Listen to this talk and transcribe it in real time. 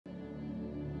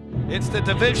It's the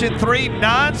Division III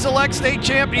non-select state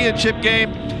championship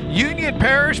game. Union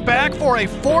Parish back for a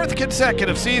fourth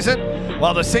consecutive season,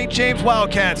 while the St. James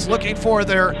Wildcats looking for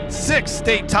their sixth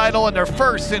state title and their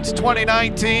first since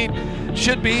 2019.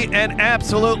 Should be an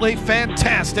absolutely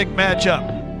fantastic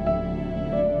matchup.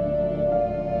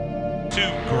 Two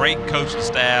great coaching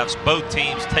staffs. Both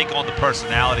teams take on the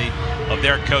personality of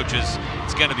their coaches.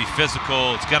 It's going to be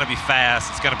physical. It's going to be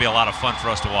fast. It's going to be a lot of fun for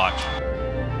us to watch.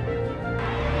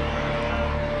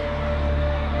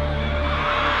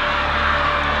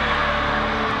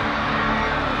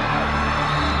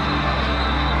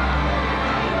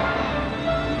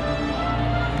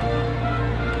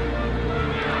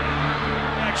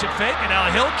 Action fake, and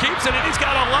now Hill keeps it, and he's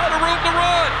got a lot of room to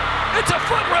run. It's a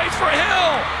foot race for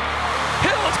Hill.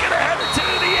 Hill is going to head it to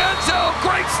the end zone.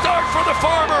 Great start for the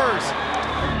Farmers.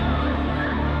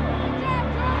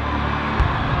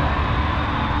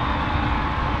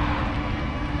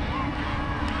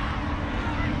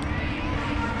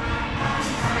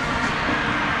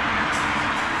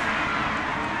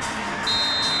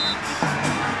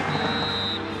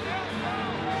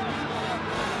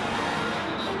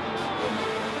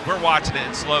 We're watching it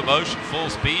in slow motion, full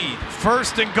speed.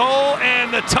 First and goal,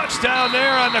 and the touchdown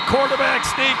there on the quarterback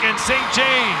sneak in St.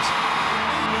 James.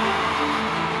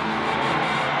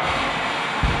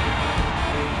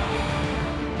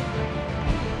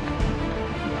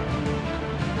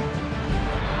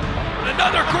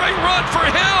 Another great run for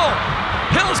Hill.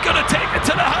 Hill's going to take it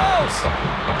to the house.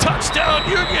 Touchdown,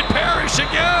 Union Parish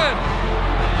again.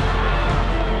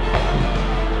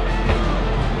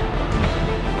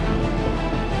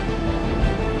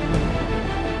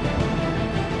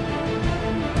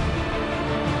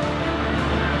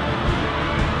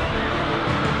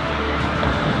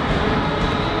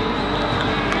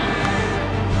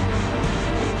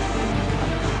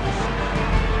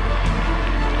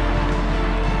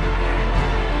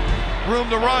 Room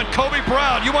to run. Kobe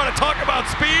Brown, you want to talk about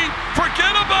speed?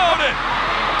 Forget about it.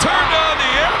 Turned on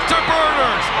the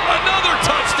afterburners. Another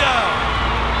touchdown.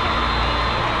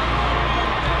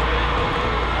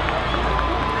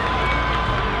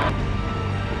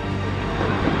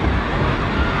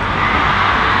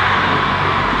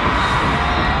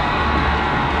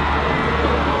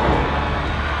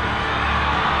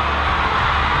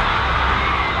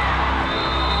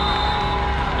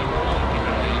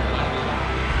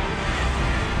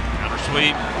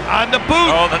 Sweep. On the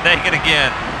boot. Oh, the naked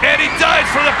again. And he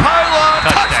dives for the pylon.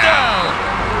 Touchdown.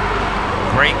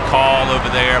 Great call over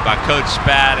there by Coach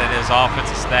Spat and his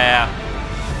offensive staff.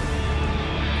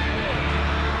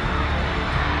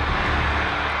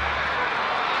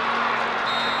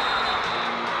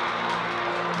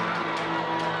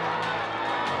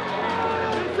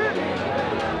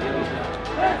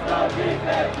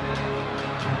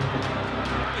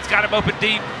 He's got him open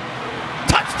deep.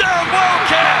 Touchdown,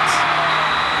 Wildcats!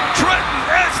 Trenton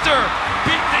Esther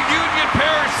beat the Union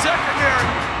Parish secondary.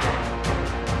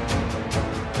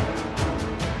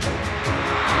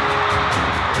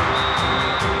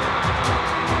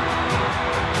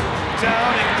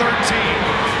 Down in 13.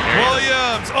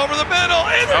 Williams over the middle,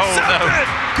 intercepted! Oh, no.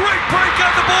 Great break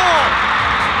on the ball.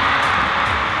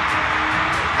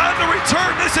 On the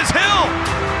return, this is Hill.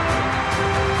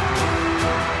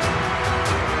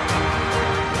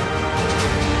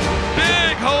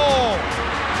 Hole.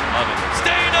 Love it.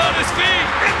 Staying on his feet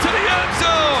into the end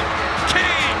zone.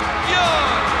 King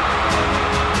Young.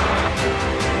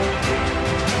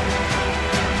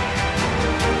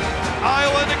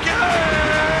 Island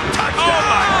again. Touchdown. Oh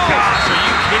my gosh, are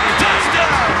you kidding me?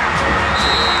 Touchdown.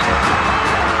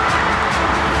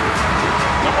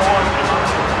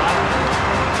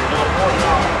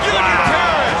 Union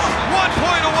Parish, 1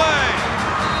 point away.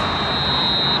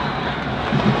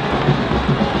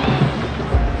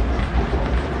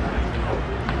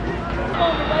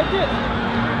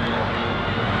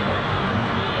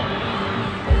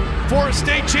 For a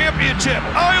state championship,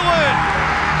 Island.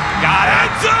 Got it.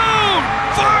 End zone.